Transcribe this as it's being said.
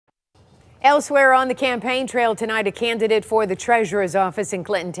Elsewhere on the campaign trail tonight, a candidate for the treasurer's office in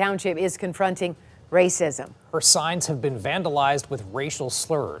Clinton Township is confronting racism. Her signs have been vandalized with racial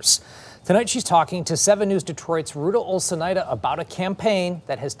slurs. Tonight, she's talking to 7 News Detroit's Ruta Olsenaida about a campaign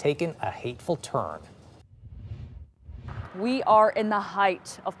that has taken a hateful turn. We are in the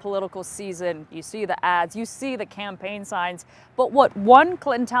height of political season. You see the ads, you see the campaign signs, but what one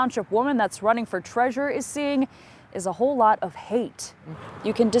Clinton Township woman that's running for treasurer is seeing is a whole lot of hate.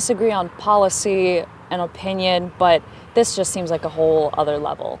 You can disagree on policy and opinion, but this just seems like a whole other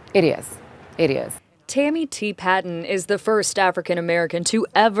level. It is. It is. Tammy T. Patton is the first African-American to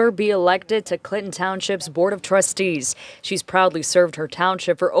ever be elected to Clinton Township's Board of Trustees. She's proudly served her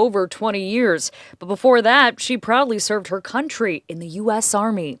township for over 20 years. But before that, she proudly served her country in the U.S.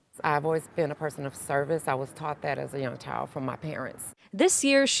 Army. I've always been a person of service. I was taught that as a young child from my parents. This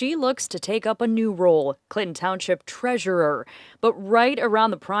year, she looks to take up a new role, Clinton Township Treasurer. But right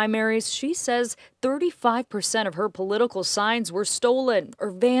around the primaries, she says 35% of her political signs were stolen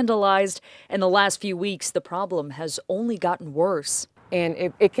or vandalized. In the last few weeks, the problem has only gotten worse.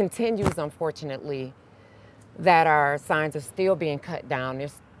 And it continues, unfortunately, that our signs are still being cut down, they're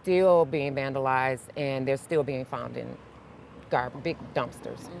still being vandalized, and they're still being found in big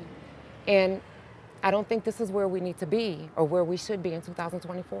dumpsters. And I don't think this is where we need to be or where we should be in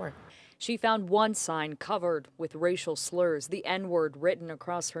 2024. She found one sign covered with racial slurs, the N-word written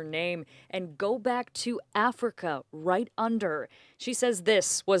across her name, and "Go back to Africa" right under. She says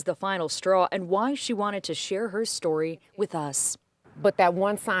this was the final straw and why she wanted to share her story with us. But that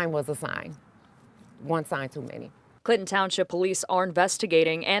one sign was a sign. One sign too many. Clinton Township police are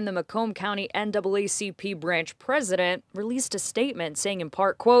investigating, and the Macomb County NAACP branch president released a statement saying in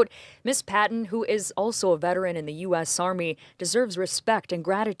part, quote, "Miss Patton, who is also a veteran in the U.S. Army, deserves respect and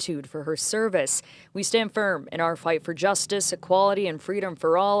gratitude for her service. We stand firm in our fight for justice, equality, and freedom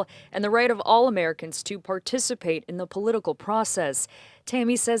for all, and the right of all Americans to participate in the political process."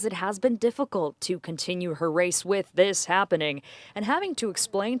 Tammy says it has been difficult to continue her race with this happening and having to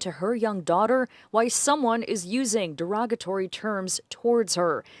explain to her young daughter why someone is using derogatory terms towards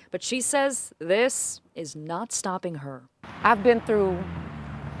her. But she says this is not stopping her. I've been through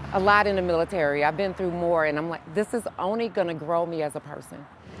a lot in the military. I've been through more, and I'm like, this is only going to grow me as a person.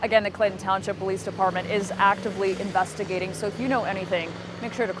 Again, the Clinton Township Police Department is actively investigating, so if you know anything,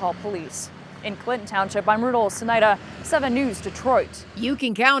 make sure to call police. In Clinton Township, I'm Ruta Olsenaida, 7 News Detroit. You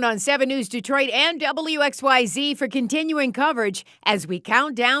can count on 7 News Detroit and WXYZ for continuing coverage as we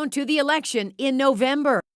count down to the election in November.